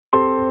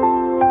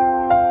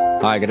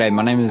Hi, good day.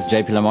 My name is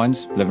JP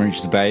Lamont, live in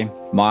Richards Bay.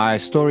 My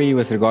story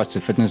with regards to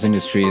the fitness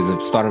industry is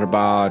it started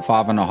about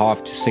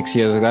 5.5 to 6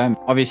 years ago.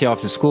 Obviously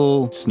after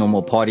school, it's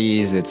normal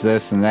parties, it's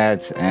this and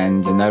that,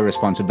 and no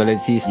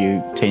responsibilities,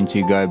 you tend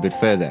to go a bit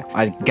further.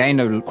 I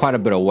gained quite a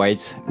bit of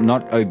weight,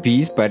 not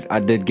obese, but I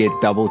did get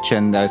double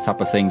chin, those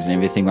type of things and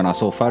everything when I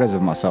saw photos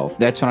of myself.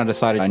 That's when I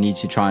decided I need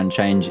to try and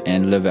change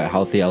and live a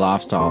healthier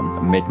lifestyle.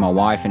 I met my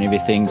wife and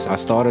everything, so I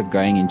started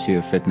going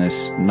into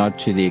fitness, not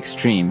to the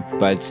extreme,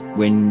 but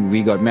when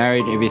we got married,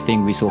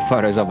 everything, we saw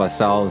photos of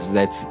ourselves.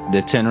 That's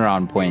the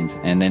turnaround point.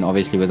 And then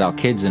obviously with our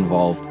kids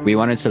involved, we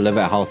wanted to live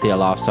a healthier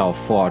lifestyle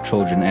for our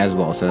children as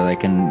well, so they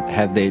can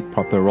have their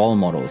proper role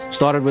models.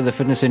 Started with the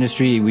fitness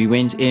industry, we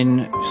went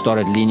in,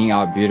 started leaning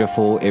out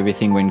beautiful,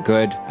 everything went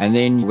good. And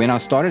then when I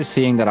started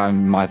seeing that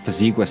my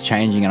physique was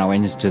changing and I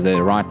went into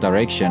the right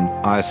direction,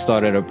 I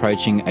started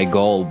approaching a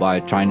goal by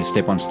trying to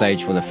step on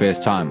stage for the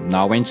first time.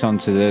 Now I went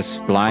onto this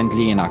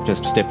blindly and I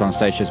just stepped on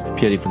stage just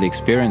purely for the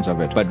experience of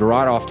it. But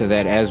right after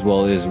that as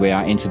well is where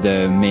I entered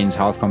the men's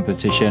health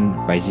competition.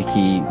 Basically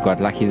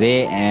got lucky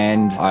there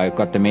and I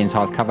got the men's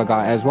health cover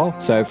guy as well.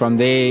 So from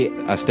there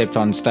I stepped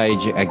on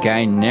stage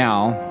again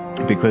now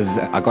because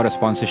I got a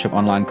sponsorship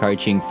online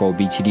coaching for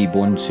BTD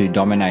Born to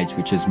Dominate,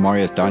 which is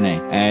Marius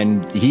Dane.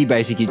 And he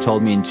basically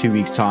told me in 2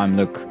 weeks time,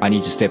 look, I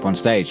need to step on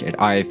stage at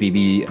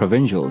IFBB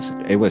Provincials.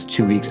 It was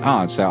 2 weeks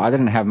out, so I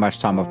didn't have much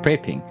time of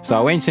prepping. So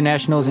I went to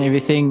nationals and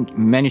everything,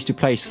 managed to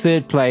place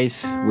 3rd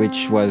place,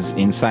 which was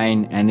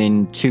insane. And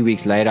then 2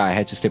 weeks later, I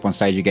had to step on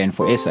stage again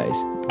for essays.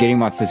 Getting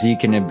my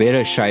physique in a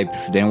better shape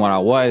than what I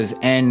was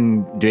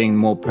and doing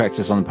more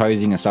practice on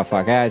posing and stuff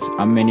like that,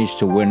 I managed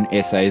to win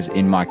essays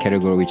in my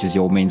category, which is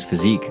your men's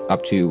physique,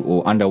 up to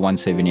or under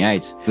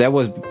 178. That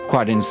was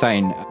quite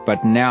insane.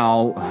 But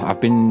now I've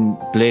been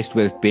blessed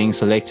with being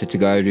selected to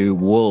go to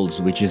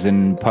Worlds, which is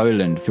in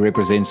Poland, to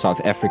represent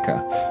South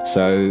Africa.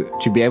 So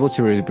to be able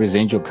to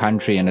represent your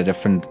country in a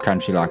different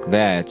country like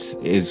that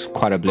is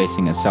quite a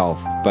blessing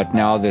itself. But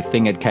now the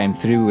thing that came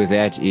through with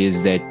that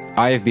is that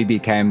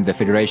IFBB the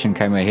federation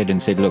came ahead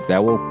and said, look, they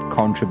will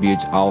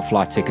contribute our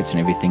flight tickets and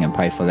everything and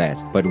pay for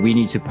that. But we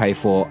need to pay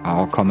for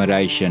our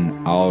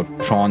accommodation, our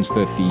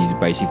transfer fees,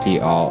 basically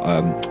our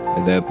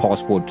the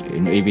passport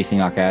and everything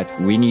like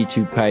that. We need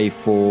to pay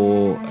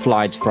for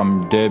flights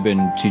from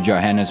Durban to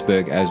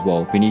Johannesburg as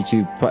well. We need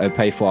to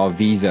pay for our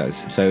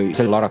visas. So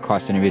it's a lot of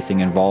costs and everything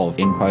involved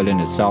in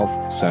Poland itself.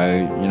 So,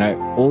 you know,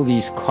 all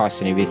these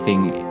costs and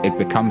everything, it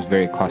becomes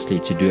very costly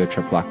to do a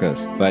trip like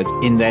this. But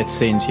in that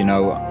sense, you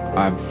know,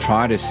 I've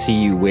tried to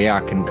see where I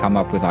can come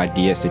up with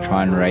ideas to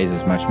try and raise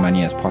as much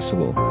money as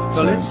possible.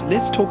 So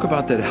let's talk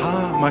about that.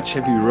 How much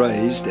have you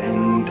raised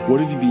and what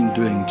have you been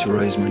doing to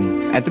raise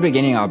money? At the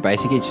beginning, I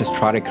basically just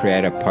try to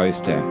create a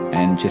poster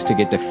and just to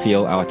get the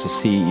feel out to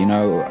see, you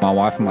know, my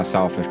wife and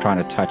myself are trying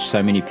to touch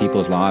so many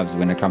people's lives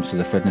when it comes to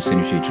the fitness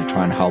industry to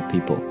try and help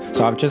people.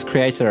 So I've just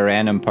created a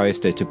random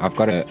poster. I've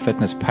got a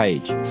fitness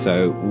page.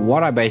 So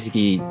what I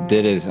basically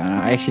did is, and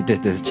I actually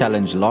did this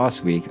challenge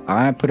last week,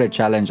 I put a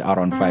challenge out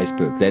on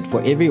Facebook that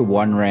for every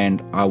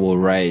R1 I will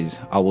raise,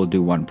 I will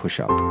do 1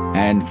 push-up.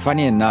 And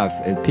funny enough,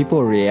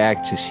 people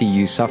react to see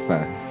you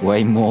suffer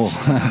way more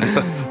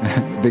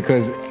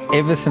because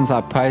ever since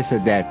I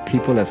posted that,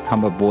 people have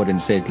come aboard and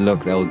said,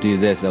 look, they'll do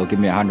this, they'll give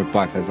me $100,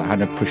 that's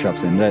 100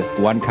 push-ups and this.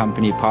 One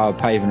company, Power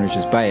Pave in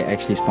Richards Bay,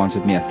 actually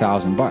sponsored me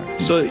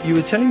 $1,000. So you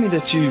were telling me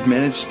that you've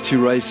managed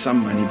to raise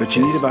some money, but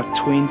you need about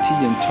 20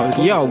 in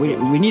total? Yeah,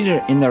 we need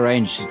it in the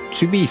range.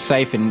 To be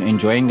safe and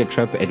enjoying the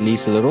trip at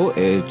least a little,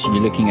 you're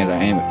looking at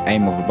an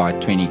aim of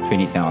about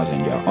 20,000,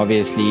 yeah.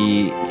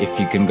 Obviously, if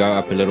you can go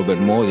up a little bit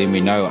more, then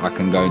we know I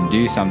can go and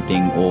do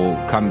something or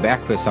come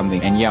back with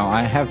something. And yeah,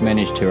 I have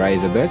managed to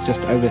raise a bit,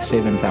 just over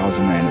 7,000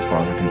 Rand as far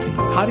as I can think.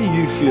 How do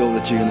you feel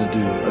that you're going to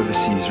do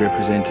overseas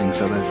representing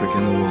South Africa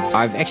in the world?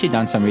 I've actually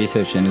done some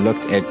research and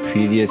looked at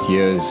previous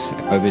years'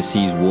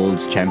 overseas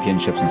worlds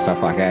championships and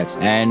stuff like that.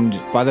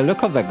 And by the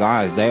look of the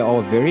guys, they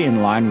are very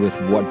in line with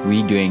what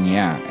we're doing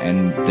here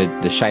and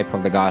the shape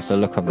of the guys, the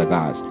look of the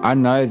guys. I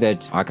know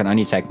that I can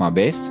only take my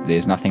best.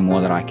 There's nothing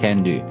more that I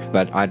can do.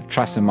 But I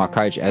trust in my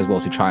coach as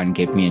well to try and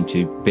get me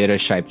into better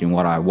shape than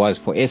what I was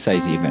for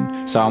essays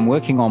even. So I'm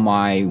working on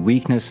my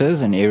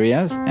weaknesses and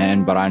areas,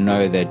 but I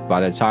know that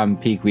by the time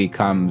peak week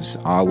comes,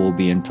 I will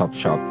be in top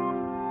shape.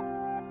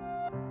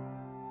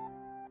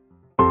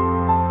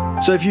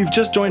 So if you've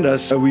just joined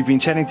us, we've been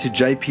chatting to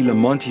JP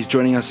Lamont. He's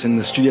joining us in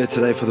the studio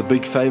today for the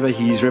Big Favour.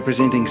 He's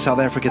representing South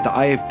Africa at the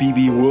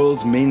IFBB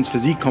World's Men's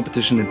Physique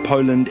Competition in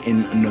Poland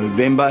in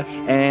November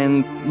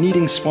and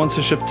needing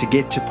sponsorship to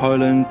get to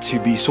Poland to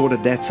be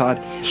sorted that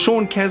side.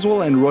 Sean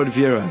Caswell and Rod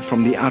Vieira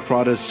from the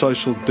Outriders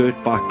Social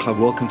Dirtbike Club.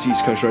 Welcome to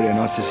East Coast Radio.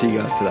 Nice to see you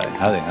guys today.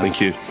 Hello. Thank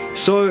you.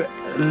 So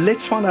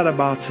let's find out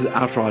about the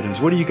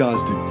Outriders. What do you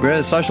guys do? We're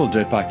a social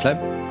dirt bike club.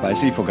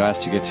 basically for guys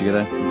to get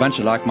together, a bunch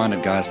of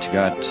like-minded guys to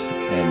go out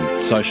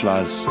and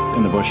socialise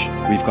in the bush.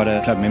 We've got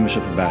a club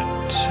membership of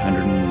about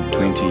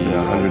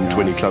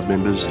 120 club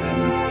members.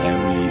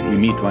 And we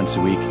meet once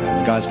a week.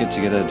 The guys get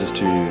together just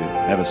to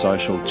have a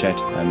social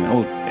chat,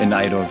 all in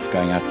aid of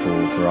going out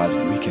for rides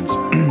on the weekends.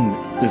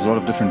 There's a lot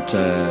of different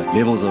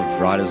levels of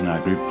riders in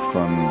our group,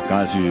 from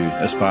guys who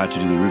aspire to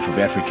do the Roof of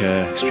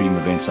Africa, extreme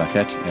events like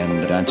that,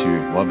 and down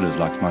to wobblers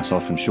like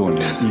myself and Sean,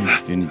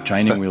 doing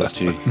training wheels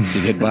to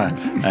get by.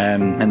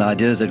 And the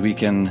idea is that we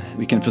can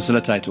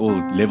facilitate all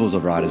levels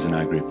of riders in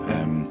our group.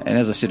 And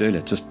as I said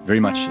earlier, just very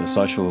much a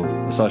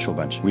social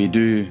bunch. We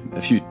do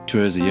a few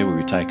tours a year where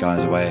we take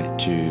guys away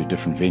to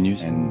different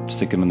venues and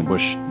stick them in the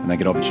bush, and they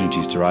get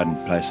opportunities to ride in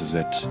places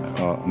that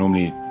are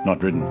normally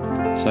not ridden.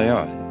 So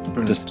yeah,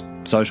 just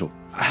social.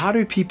 How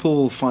do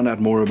people find out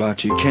more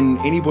about you? Can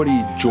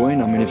anybody join?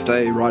 I mean, if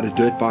they ride a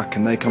dirt bike,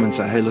 can they come and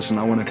say, hey, listen,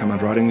 I want to come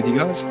out riding with you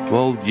guys?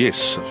 Well,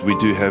 yes, we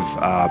do have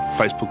our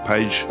Facebook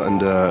page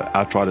under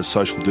Outriders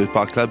Social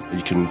Dirtbike Club.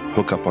 You can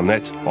hook up on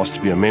that, ask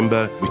to be a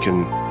member. We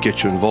can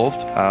get you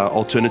involved.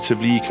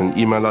 Alternatively, you can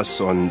email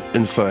us on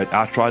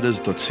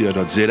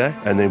info@outriders.co.za,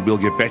 and then we'll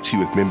get back to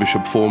you with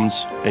membership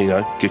forms and,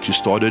 get you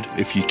started.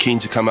 If you're keen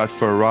to come out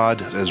for a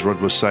ride, as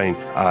Rod was saying,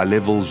 our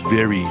levels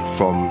vary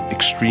from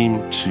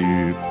extreme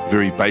to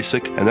very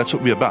basic, and that's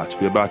what we're about.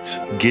 We're about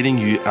getting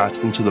you out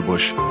into the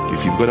bush.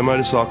 If you've got a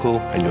motorcycle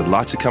and you'd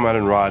like to come out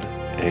and ride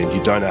and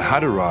you don't know how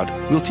to ride,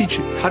 we'll teach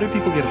you. How do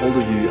people get hold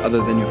of you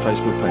other than your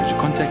Facebook page? Your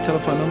contact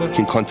telephone number? You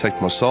can contact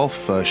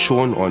myself,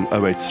 Sean, on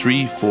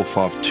 083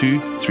 452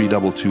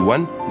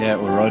 3221. Yeah,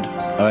 or Rod,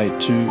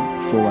 082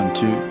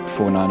 412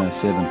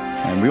 4907.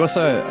 And we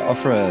also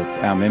offer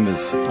our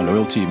members a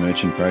loyalty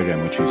merchant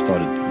program, which we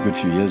started a good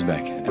few years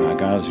back. And our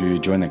guys who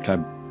join the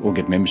club all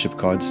get membership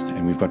cards,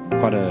 and we've got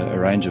quite a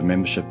range of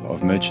membership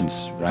of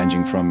merchants,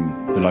 ranging from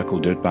the local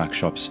dirt bike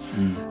shops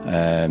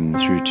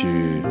through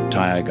to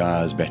tyre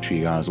guys,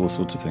 battery guys, all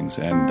sorts of things,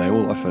 and they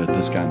all offer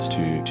discounts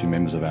to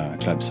members of our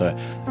club. So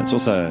it's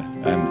also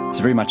it's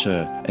very much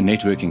a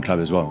networking club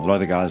as well. A lot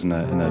of the guys in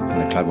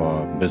the club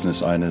are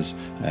business owners,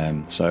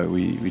 so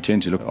we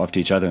tend to look after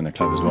each other in the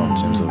club as well in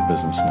terms of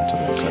business and that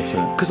type of thing.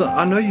 So because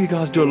I know you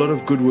guys do a lot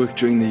of good work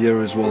during the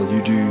year as well.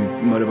 You do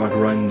motorbike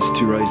runs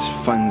to raise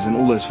funds, and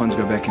all those funds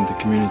go back into the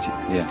community.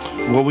 Yeah.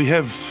 Well, we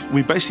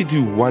basically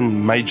do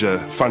one major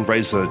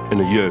fundraiser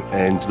in a year,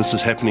 and this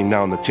is happening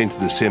now on the 10th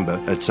of December.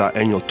 It's our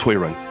annual toy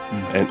run.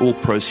 And all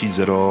proceeds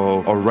that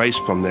are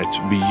raised from that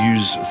we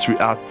use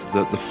throughout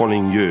the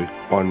following year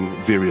on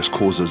various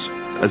causes.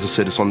 As I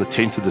said, it's on the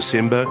 10th of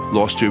December.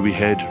 Last year we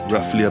had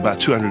roughly about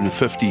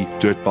 250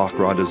 dirt bike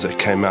riders that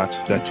came out.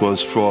 That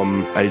was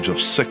from age of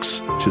 6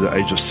 to the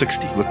age of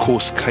 60. The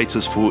course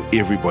caters for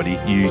everybody.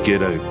 You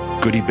get a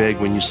goodie bag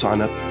when you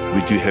sign up.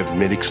 We do have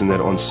medics in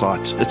that on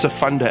site. It's a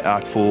fun day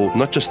out for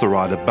not just the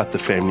rider but the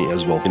family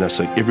as well.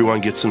 So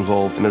everyone gets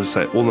involved, and as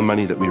I say, all the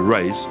money that we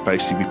raise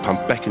basically we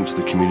pump back into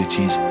the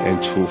communities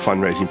and for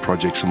fundraising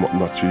projects and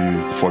whatnot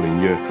through the following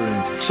year.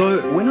 Brilliant.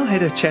 So when I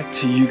had a chat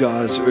to you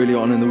guys earlier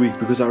on in the week,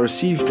 because I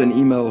received an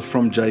email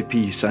from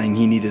JP saying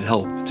he needed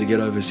help to get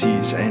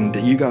overseas, and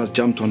you guys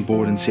jumped on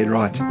board and said,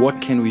 right, what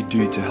can we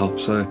do to help?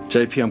 So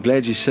JP, I'm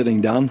glad you're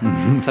sitting down.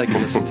 Take a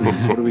listen to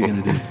this. What are we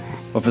going to do?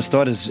 Well, for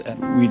starters,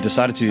 we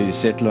decided to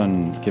settle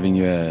on giving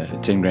you a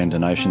 10 grand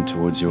donation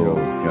towards your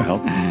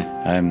help.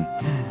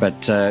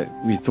 But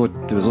we thought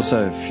there was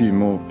also a few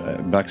more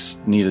bucks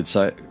needed,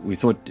 so we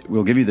thought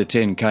we'll give you the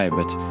 10k,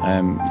 but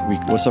we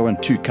also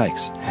want 2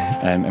 cakes,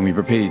 and we're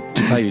prepared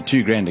to pay you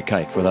 2 grand a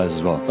cake for those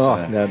as well. So,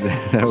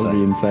 that would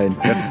be insane.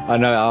 I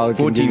know. I'll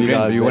 14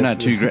 grand. We want our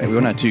 2 grand. We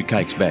want our 2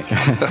 cakes back.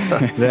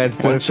 That's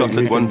perfect. One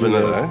chocolate, one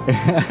vanilla.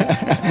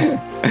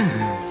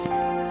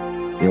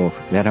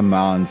 That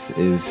amount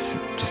is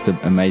just an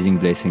amazing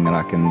blessing that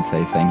I can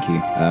say thank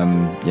you.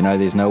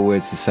 There's no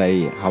words to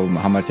say how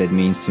much that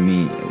means to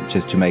me,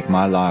 just to make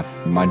my life,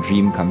 my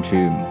dream come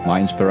true,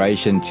 my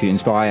inspiration to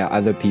inspire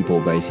other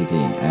people basically.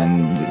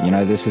 And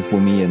this is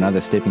for me another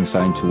stepping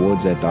stone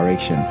towards that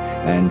direction.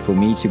 And for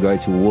me to go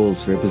to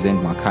Worlds to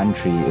represent my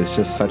country is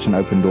just such an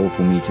open door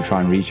for me to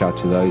try and reach out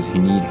to those who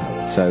need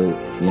help. So,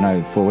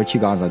 for what you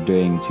guys are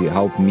doing to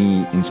help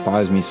me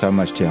inspires me so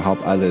much to help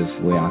others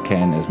where I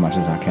can, as much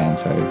as I can.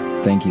 So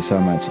thank you so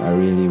much. I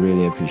really,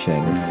 really appreciate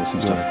it.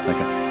 Awesome stuff.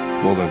 Okay.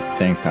 Well done.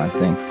 Thanks, guys.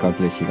 Thanks. God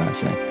bless you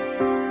guys.